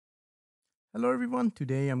Hello everyone,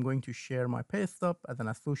 today I'm going to share my pay stub as an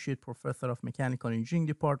associate professor of mechanical engineering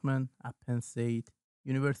department at Penn State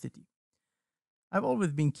University. I've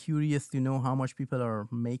always been curious to know how much people are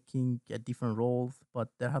making at different roles, but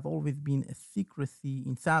there have always been a secrecy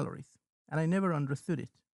in salaries, and I never understood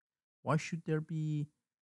it. Why should there be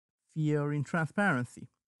fear in transparency?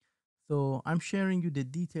 So I'm sharing you the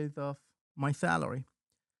details of my salary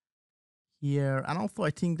here, and also I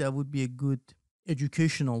think that would be a good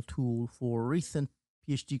educational tool for recent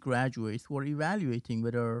PhD graduates who are evaluating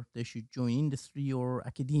whether they should join industry or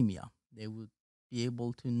academia. They would be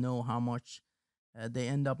able to know how much they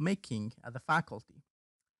end up making as a faculty.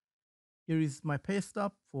 Here is my pay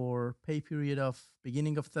stub for pay period of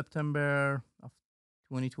beginning of September of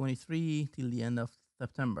 2023 till the end of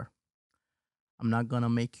September. I'm not gonna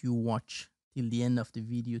make you watch till the end of the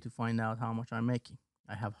video to find out how much I'm making.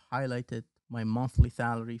 I have highlighted my monthly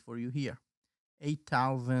salary for you here.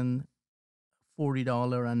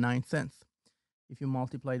 $8,040.09. If you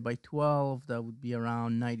multiply it by 12, that would be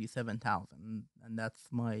around 97,000, and that's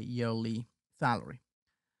my yearly salary.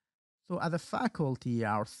 So as a faculty,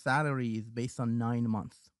 our salary is based on 9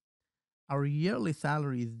 months. Our yearly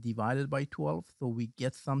salary is divided by 12, so we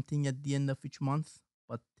get something at the end of each month,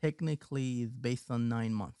 but technically it's based on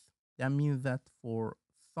 9 months. That means that for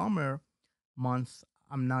summer months,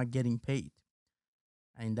 I'm not getting paid.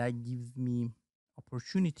 And that gives me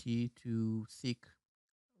opportunity to seek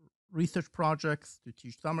research projects, to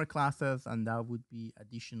teach summer classes, and that would be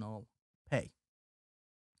additional pay.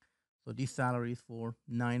 So this salary is for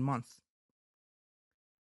 9 months.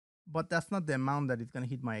 But that's not the amount that is going to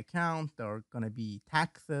hit my account. There are going to be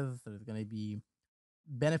taxes. There's going to be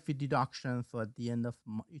benefit deductions. So at the end of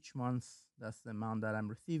each month, that's the amount that I'm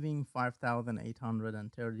receiving,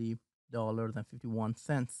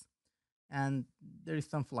 $5,830.51. And there is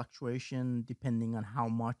some fluctuation depending on how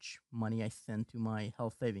much money I send to my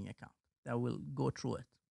health saving account. That will go through it.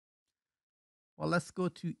 Well, let's go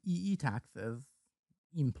to EE taxes,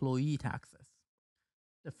 employee taxes.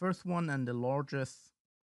 The first one and the largest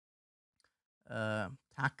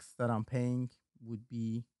tax that I'm paying would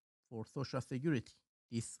be for Social Security,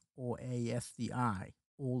 this OASDI,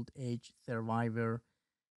 Old Age Survivor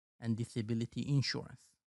and Disability Insurance.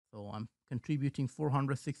 So I'm contributing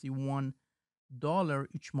 $461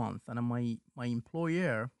 each month, and my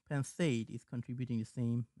employer, Penn State, is contributing the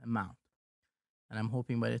same amount. And I'm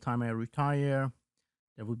hoping by the time I retire,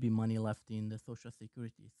 there would be money left in the Social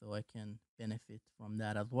Security, so I can benefit from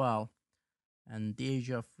that as well. And the age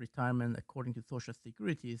of retirement, according to Social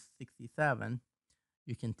Security, is 67.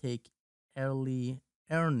 You can take early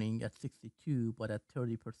earning at 62, but at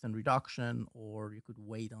 30% reduction, or you could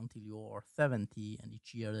wait until you are 70, and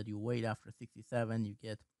each year that you wait after 67, you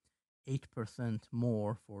get 8%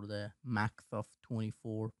 more for the max of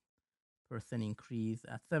 24% increase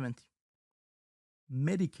at 70.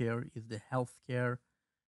 Medicare is the healthcare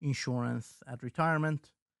insurance at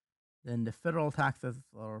retirement. Then the federal taxes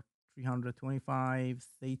are 325,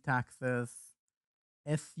 state taxes,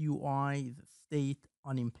 SUI is state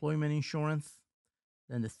unemployment insurance,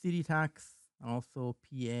 then the city tax, and also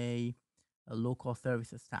PA, a local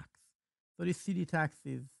services tax. So this city tax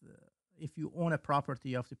is if you own a property,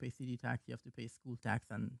 you have to pay city tax, you have to pay school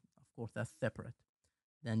tax, and of course that's separate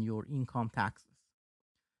than your income taxes.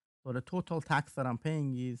 So the total tax that I'm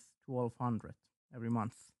paying is 1,200 every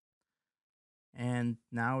month. And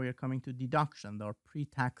now we're coming to deductions or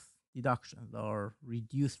pre-tax deductions or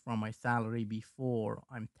reduced from my salary before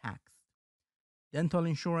I'm taxed. Dental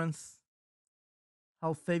insurance,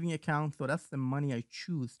 health saving account. So that's the money I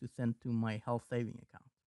choose to send to my health saving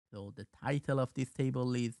account. So the title of this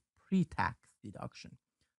table is pre-tax deduction.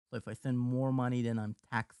 So if I send more money, then I'm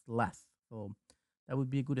taxed less. So that would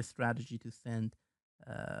be a good strategy to send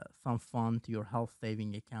some fund to your health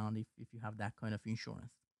saving account if you have that kind of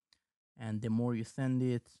insurance. And the more you send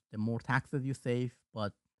it, the more taxes you save,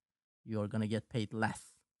 but you're gonna get paid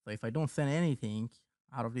less. So if I don't send anything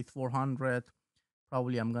out of this 400,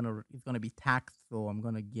 probably it's gonna be taxed. So I'm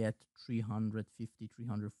gonna get 350,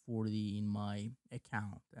 340 in my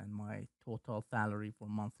account, and my total salary for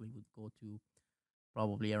monthly would go to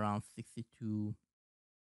probably around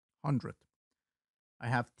 6,200. I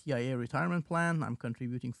have TIA retirement plan. I'm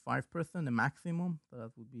contributing 5%, the maximum. So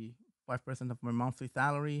that would be 5% of my monthly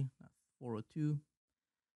salary. That's 402,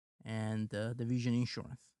 and the vision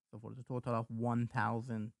insurance. So for the total of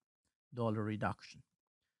 $1,000 reduction.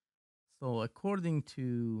 So according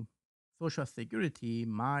to Social Security,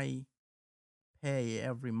 my pay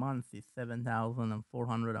every month is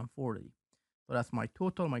 7,440. So that's my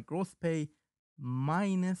total, my gross pay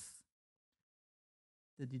minus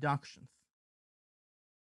the deductions.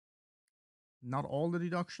 Not all the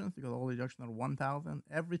deductions, because all the deductions are 1,000.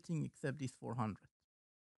 Everything except this 400.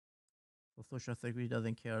 So Social Security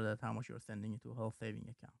doesn't care that how much you're sending into a health saving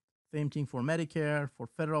account. Same thing for Medicare, for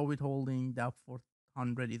federal withholding, that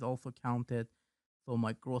 400 is also counted. So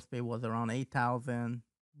my gross pay was around 8,000,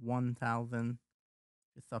 1,000.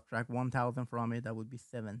 Just subtract 1,000 from it, that would be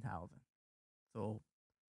 7,000. So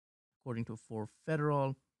according to for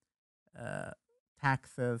federal uh,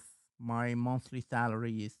 taxes, my monthly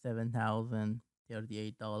salary is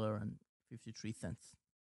 $7,038.53.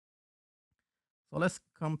 So let's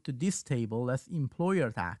come to this table. That's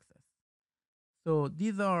employer taxes. So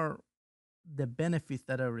these are the benefits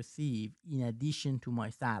that I receive in addition to my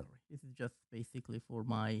salary. This is just basically for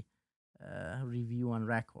my review and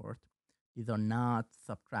record. These are not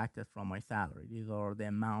subtracted from my salary. These are the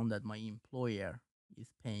amount that my employer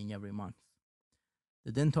is paying every month.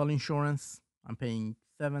 The dental insurance, I'm paying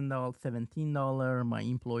 $7, $17. My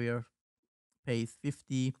employer pays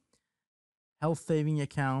 50. Health saving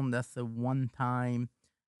account, that's a one time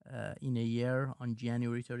in a year on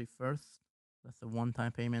January 31st. That's a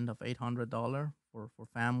one-time payment of $800 for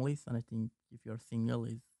families, and I think if you're single,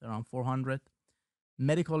 it's around 400.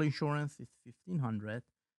 Medical insurance is 1,500,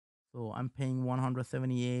 so I'm paying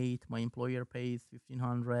 178. My employer pays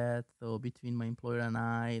 1,500, so between my employer and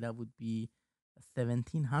I, that would be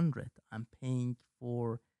 1,700. I'm paying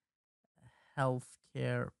for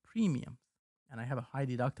healthcare premiums, and I have a high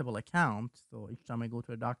deductible account, so each time I go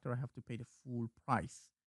to a doctor, I have to pay the full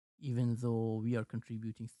price, even though we are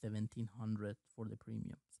contributing 1,700 for the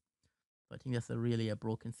premiums. So I think that's really a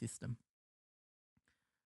broken system.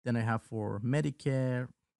 Then I have for Medicare,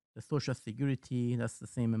 the Social Security, that's the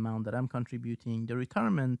same amount that I'm contributing. The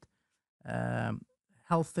retirement um,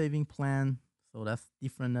 health saving plan, so that's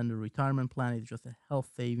different than the retirement plan. It's just a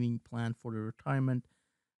health saving plan for the retirement.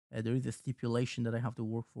 There is a stipulation that I have to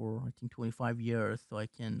work for, I think, 25 years, so I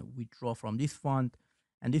can withdraw from this fund.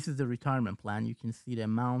 And this is the retirement plan. You can see the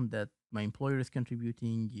amount that my employer is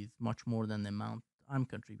contributing is much more than the amount I'm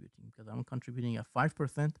contributing, because I'm contributing at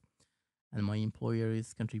 5%, and my employer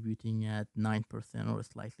is contributing at 9% or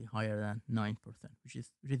slightly higher than 9%, which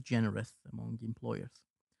is generous among employers.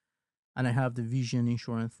 And I have the vision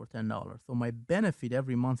insurance for $10. So my benefit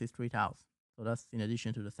every month is 3,000. So that's in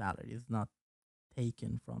addition to the salary. It's not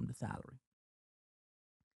taken from the salary.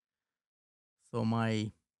 So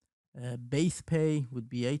my base pay would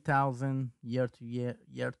be 8,000. Year to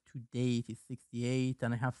date is 68,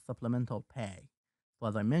 and I have supplemental pay. So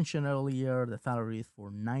as I mentioned earlier, the salary is for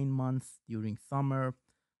 9 months during summer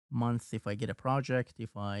months. If I get a project,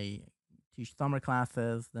 if I teach summer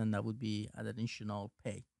classes, then that would be an additional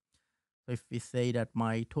pay. So if we say that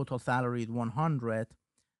my total salary is 100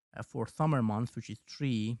 for summer months, which is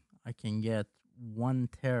 3, I can get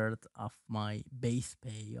 1/3 of my base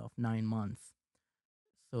pay of 9 months.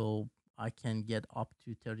 So I can get up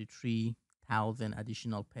to 33,000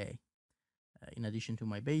 additional pay in addition to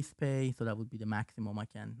my base pay. So that would be the maximum I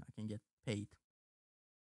can get paid.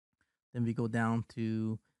 Then we go down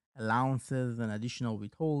to allowances and additional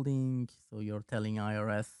withholding. So you're telling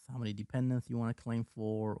IRS how many dependents you want to claim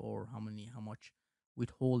for, or how much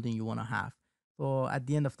withholding you want to have. So at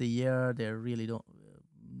the end of the year,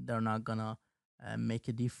 they're not gonna make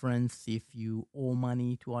a difference. If you owe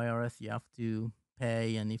money to IRS, you have to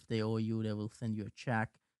pay, and if they owe you, they will send you a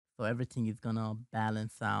check. So everything is gonna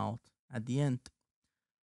balance out at the end.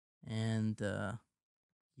 And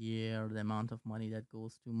here, the amount of money that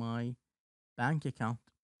goes to my bank account.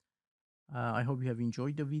 I hope you have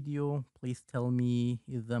enjoyed the video. Please tell me,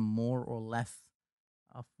 is there more or less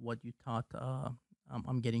of what you thought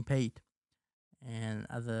I'm getting paid? And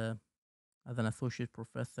as an associate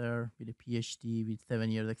professor with a PhD with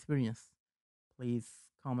 7 years experience, please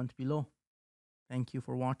comment below. Thank you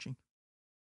for watching.